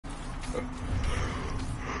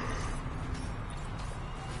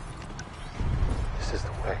This is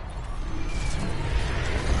the way.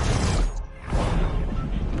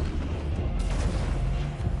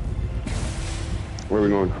 Where are we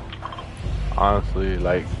going? Honestly,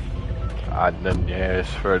 like, I'd done yes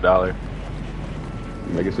for $1.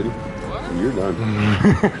 Mega City? What? You're done.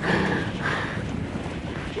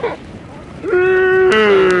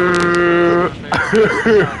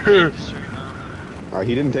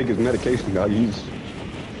 He didn't take his medication, dog. He's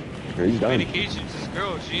done. Medication's his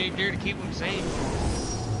girl. She ain't there to keep him sane.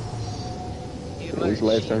 At least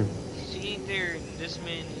last time. She ain't there, and this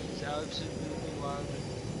man is absolutely wild.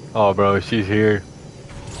 Oh, bro, she's here.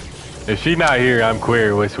 If she's not here, I'm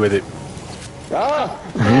queer. What's with it? Ah!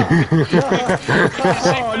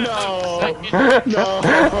 Oh no!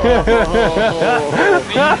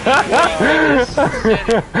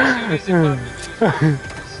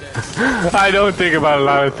 I don't think about a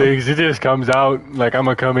lot of things. It just comes out like I'm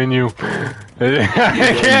gonna come in you. I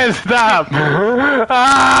can't stop.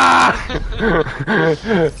 Ah!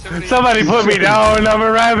 Somebody put me down. I'm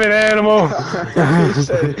a rabbit animal.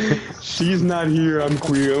 She's not here. I'm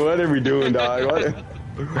queer. What are we doing, dog? What?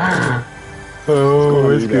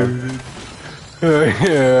 Oh, it's good.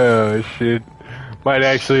 Yeah, shit. Might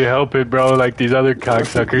actually help it, bro, like these other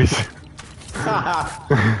cocksuckers.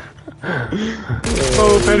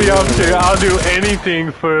 Oh, petty officer, I'll do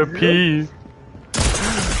anything for a pee.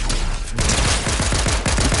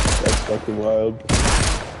 That's fucking wild.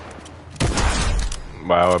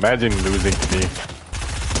 Wow, imagine losing to me.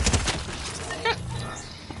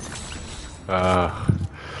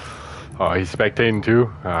 Oh, he's spectating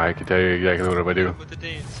too? I can tell you exactly what I'm gonna do. With the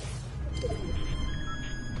dance.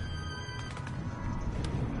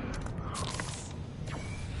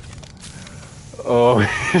 Oh,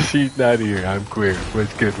 she's not here. I'm queer.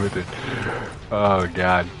 What's good with it? Oh,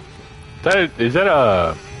 God. Is that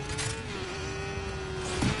a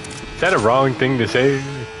wrong thing to say?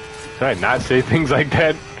 Should I not say things like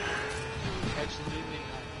that? Absolutely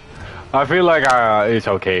not. I feel like it's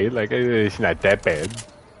okay. Like, it's not that bad.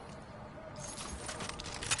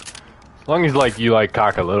 As long as, like, you, like,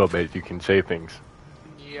 cock a little bit, you can say things.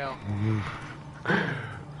 Yeah.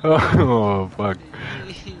 Oh, fuck.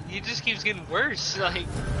 It just keeps getting worse, like...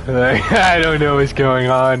 I don't know what's going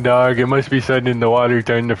on, dog. It must be something in the water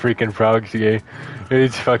turning the freaking frogs gay.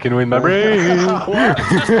 It's fucking with my brain. What?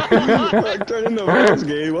 Turning the frogs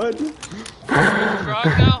gay, what? Frog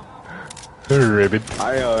now? Ribbit.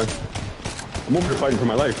 I'm over here fighting for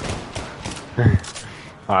my life.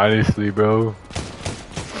 Honestly, bro.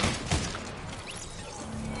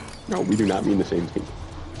 No, we do not mean the same thing.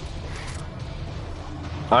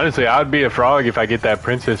 Honestly, I'd be a frog if I get that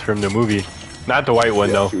princess from the movie. Not the white one,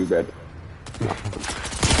 Yeah, though. she was bad.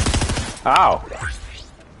 Ow.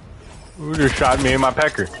 Who just shot me in my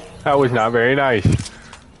pecker? That was not very nice.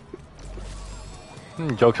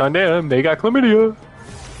 Joke's on them. They got chlamydia.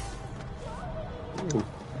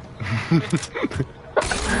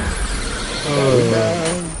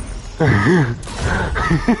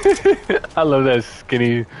 I love that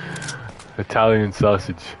skinny Italian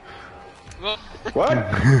sausage. What?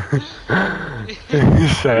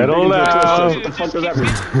 Settle down. What the fuck does that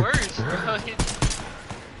mean? Worse, bro.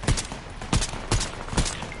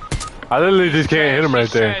 I literally just can't hit him right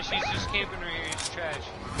there. He's just camping right here. He's trash.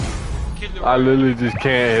 I literally just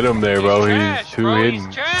can't hit him there, bro. He's too hidden.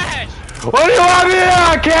 He's trash. What do you want me to do?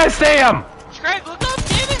 I can't stay him. Scrape, look up,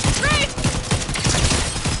 damn it, Scrape.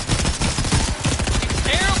 It's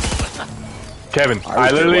terrible. Kevin, I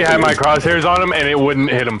literally had my crosshairs on him and it wouldn't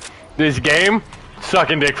hit him. This game,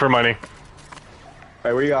 sucking dick for money.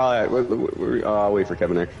 Hey, where you all at? I'll wait for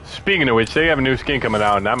Kevin next. Speaking of which, they have a new skin coming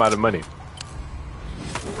out and I'm out of money.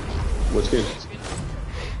 What skin?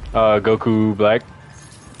 Goku Black.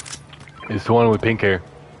 It's the one with pink hair.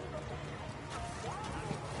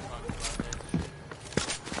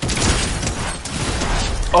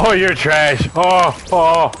 Oh, you're trash.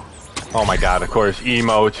 Oh my god, of course,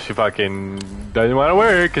 emotes fucking doesn't want to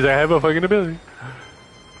work because I have a fucking ability.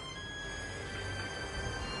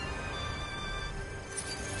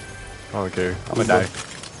 I don't care. I'm gonna die.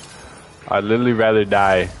 I'd literally rather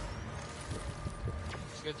die.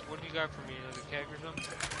 What do you got for me? Another keg or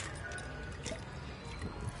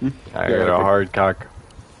something? I got a hard cock.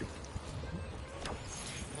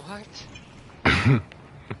 What?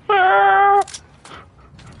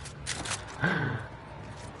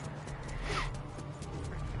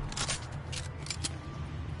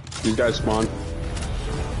 These guys spawn.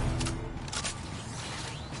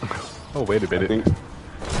 Oh, wait a minute. I think.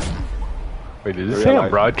 Wait, did it say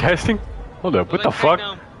I'm broadcasting? Hold up, what the fuck?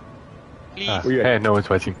 Please. Hey, no one's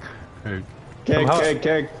watching. Hey, Keg, somehow- keg,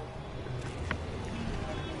 keg.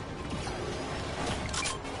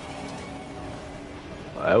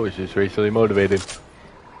 I was just racially motivated.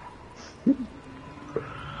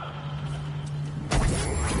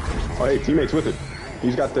 Oh, hey, teammates with it.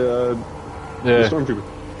 He's got the Yeah, stormtrooper.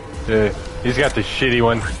 yeah. He's got the shitty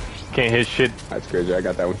one. Can't hit shit. That's crazy. I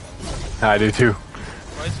got that one. I do too.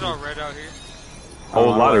 Why is it all red out here? A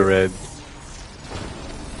whole lot of red.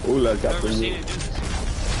 Ooh, that's got I've never seen the. it do this.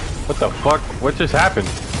 What the fuck? What just happened?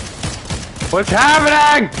 What's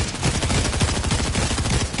happening?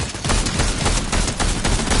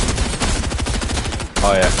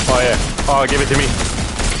 Oh yeah. Oh yeah. Oh, give it to me.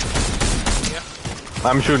 Yeah.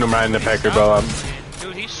 I'm shooting him right in the pecker, bro. I'm,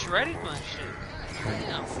 Dude, he shredded my shit.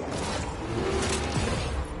 Damn.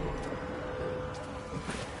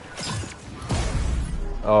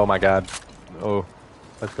 oh my god. Oh,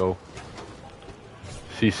 let's go.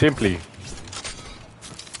 See, simply.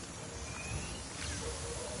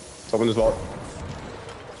 Someone is vault.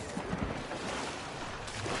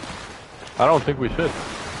 I don't think we should. I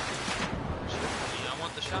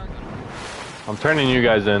want the shotgun. I'm turning you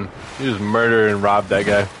guys in. You just murder and rob that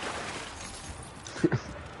guy.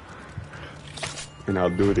 And I'll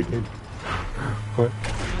do it again. What?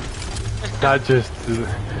 Not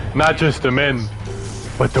just the men,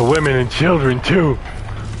 but the women and children too.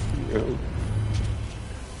 You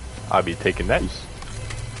I'll be taking that.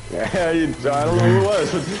 Yeah, I don't know who it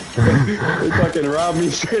was. They fucking robbed me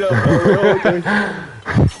straight up. Okay.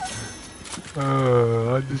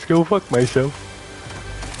 I'll just go fuck myself.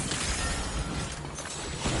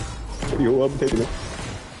 Yo, I'm taking it.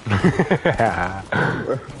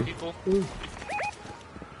 People.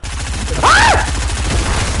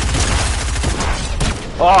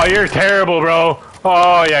 Oh, you're terrible, bro.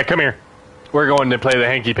 Oh yeah, come here. We're going to play the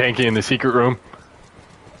hanky panky in the secret room.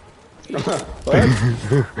 What?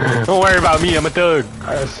 Don't worry about me, I'm a thug.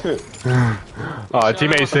 Oh, a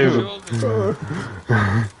teammate saved him.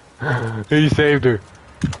 He saved her.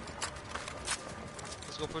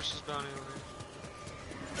 Let's go push this bounty over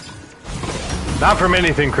here. Not from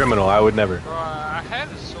anything criminal, I would never. Bro, I had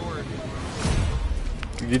a sword.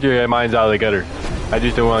 Get your minds out of the gutter. I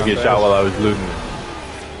just didn't want to get shot while I was looting.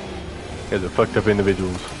 You guys are fucked up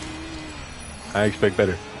individuals. I expect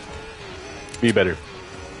better. Be better.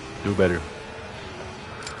 Do better.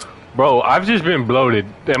 Bro, I've just been bloated.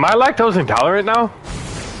 Am I lactose intolerant now?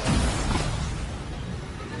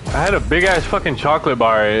 I had a big ass fucking chocolate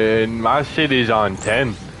bar and my shit is on 10.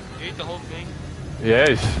 You ate the whole thing?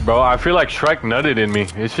 Yes, bro. I feel like Shrek nutted in me.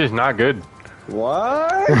 It's just not good.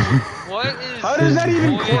 What? What is How does that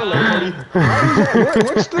even going correlate, on? buddy? How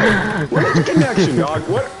does that, what's the connection, dog?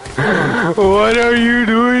 What? What are you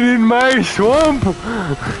doing in my swamp? On the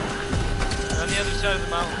other side of the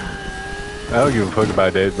mountain. I don't give a fuck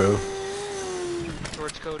about that, bro.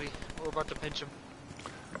 Towards Cody. We're about to pinch him.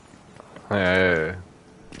 Yeah.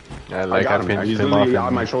 I I like got I him. pinched He's him literally off.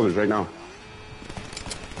 on my shoulders right now.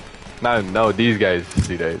 No, these guys.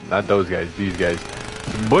 See that? Not those guys. These guys.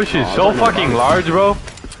 Bush is Oh, so I don't know fucking about large, bro.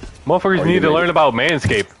 Motherfuckers Oh, need you to made learn it. about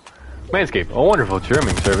Manscaped. Manscaped, a wonderful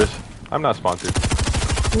trimming service. I'm not sponsored.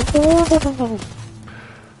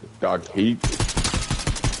 Dog, he. I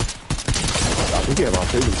think you have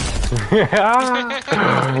autism.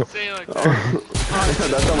 Say it like that. That's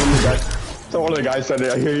what one of the guys. So one of the guys said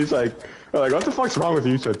it. He's like, what the fuck's wrong with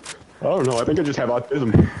you? He said, I don't know. I think I just have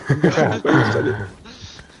autism. He said it.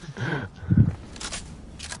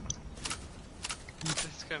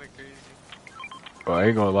 It's kind of crazy. Well, I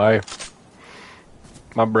ain't gonna lie.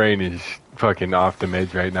 My brain is fucking off the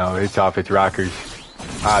meds right now. It's off its rockers.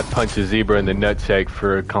 I'd punch a zebra in the nutsack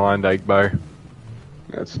for a Klondike bar.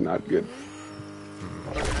 That's not good.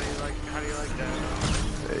 How do you like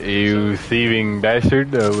that? You thieving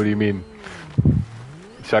bastard? What do you mean?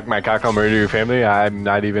 Suck my cock, I'll murder your family? I'm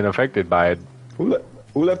not even affected by it. Who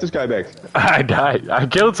left this guy back? I died. I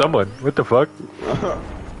killed someone. What the fuck?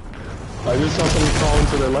 I just saw someone crawl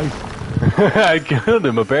into their life. I killed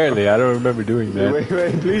him, apparently. I don't remember doing that. Wait,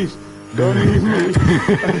 please. Don't leave me.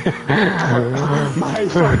 My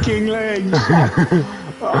fucking legs.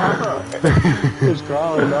 He's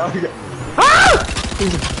crawling, dog.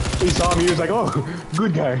 He saw me, he was like, oh,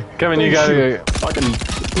 good guy. Kevin, you Thanks, gotta- fucking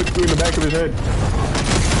put you in the back of his head.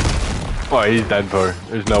 Oh, he's done for.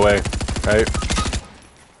 There's no way. Right?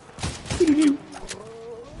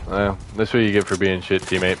 Well, that's what you get for being shit,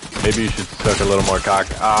 teammate. Maybe you should suck a little more cock.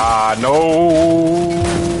 Ah, no!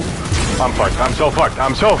 I'm fucked. I'm so fucked.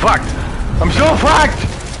 I'm so fucked! I'm so fucked!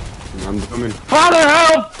 I'm coming. Father,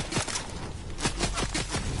 help!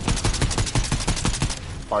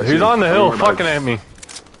 He's on the hill fucking at me.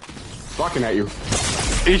 Fucking at you.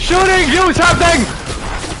 He's shooting! Do something!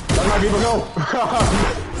 Let my people go!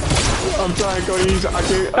 I'm trying, Cody. I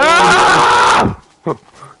can't. Ah!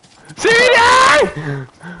 CD!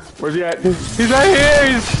 Where's he at? He's right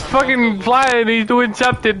here! He's fucking flying! He's doing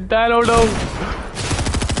something! I don't know!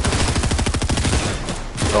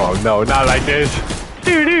 Oh no, not like this!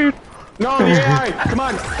 Dude! No, the AI! Come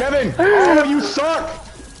on, Kevin! Oh, you suck!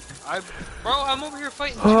 Bro, I'm over here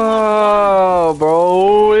fighting. Oh,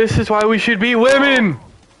 bro, this is why we should be women!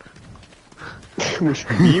 We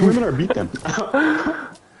should beat women or beat them?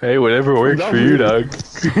 Hey, whatever works for you, dog.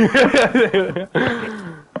 Should we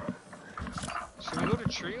go to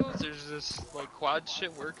trios? There's this like quad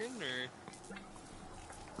shit working, or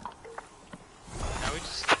now we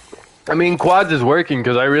just. I mean, quads is working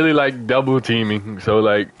because I really like double teaming. So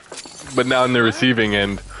like, but now on the receiving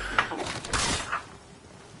end.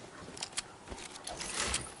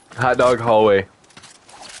 Hot dog hallway.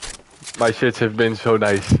 My shits have been so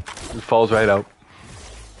nice. It falls right out.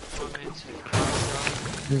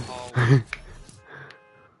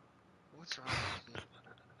 What's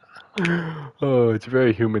wrong? Oh, it's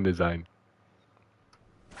very human design.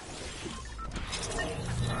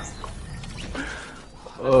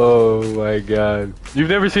 Oh my god. You've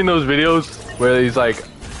never seen those videos where he's like,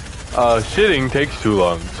 shitting takes too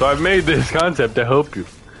long. So I've made this concept to help you.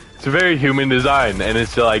 It's a very human design, and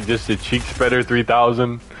it's like just a cheek spreader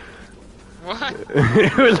 3000. What?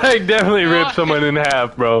 It would like definitely rip someone in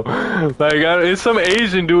half, bro. Like, it's some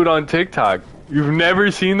Asian dude on TikTok. You've never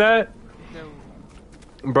seen that?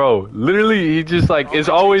 No. Bro, literally, he just like, it's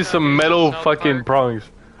always some metal fucking prongs.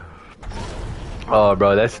 Oh,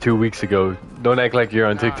 bro, that's 2 weeks ago. Don't act like you're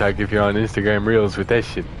on TikTok if you're on Instagram Reels with that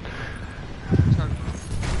shit.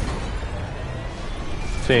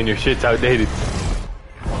 Saying your shit's outdated.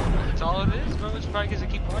 That's all it is, bro. It's probably because I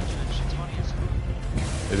keep watching it. Shit's funny as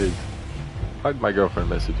fuck. It is. Why'd my girlfriend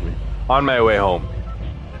message me? On my way home.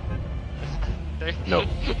 No.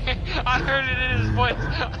 I heard it in his voice.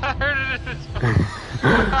 I heard it in his voice.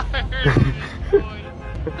 I heard it in his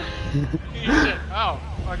voice. He said, oh,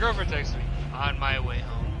 my girlfriend texted me. On my way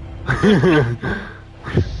home.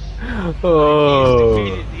 Oh.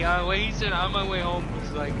 He's defeated. The way he said on my way home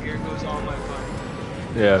was like, here goes all my fun.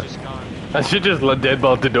 Yeah. Just gone. I should just let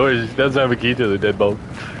deadbolt the door. She doesn't have a key to the deadbolt.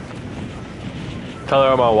 Tell her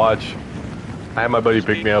I'm on watch. I had my buddy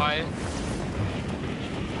pick me up. Quiet.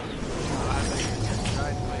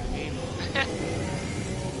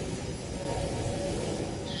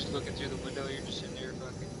 Just looking through the window, you're just sitting there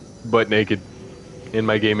fucking. Butt naked. In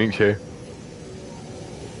my gaming chair.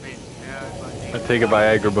 I take a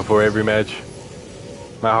Viagra before every match.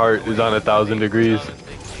 My heart is on 1,000 degrees.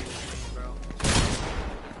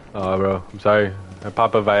 Oh, bro, I'm sorry. I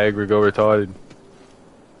pop a Viagra, go retarded.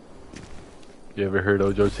 You ever heard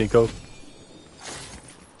Ojo Cinco?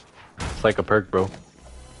 It's like a perk, bro.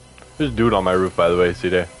 There's a dude on my roof, by the way. See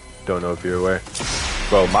there? Don't know if you're aware.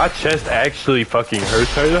 Bro, my chest actually fucking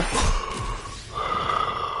hurts right now.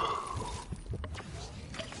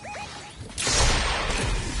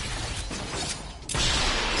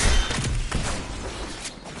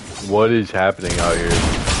 What is happening out here?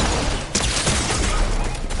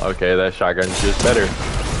 Okay, that shotgun's just better.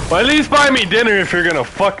 Well, at least buy me dinner if you're gonna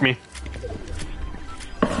fuck me.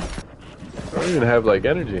 I don't even have like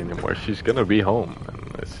energy anymore. She's gonna be home,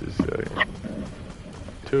 and this is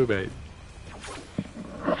too bad.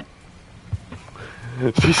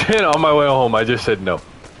 She said on my way home. I just said no. You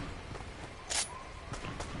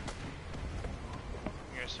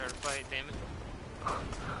gonna start a fight, damn it.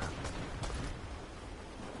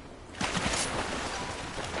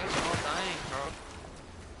 You guys are all dying, bro.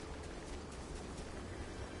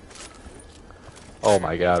 Oh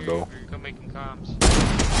my god, bro. You're go making comms.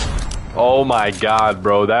 Oh my god,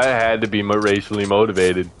 bro. That had to be racially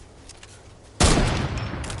motivated.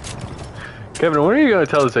 Kevin, when are you gonna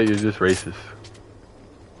tell us that you're just racist?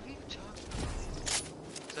 What are you talking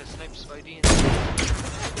about? 'Cause I sniped Spidey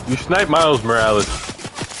and You sniped Miles Morales.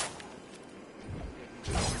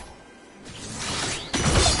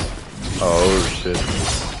 Oh shit.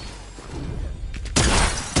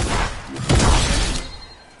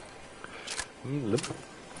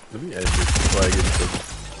 Let me ask this before I get to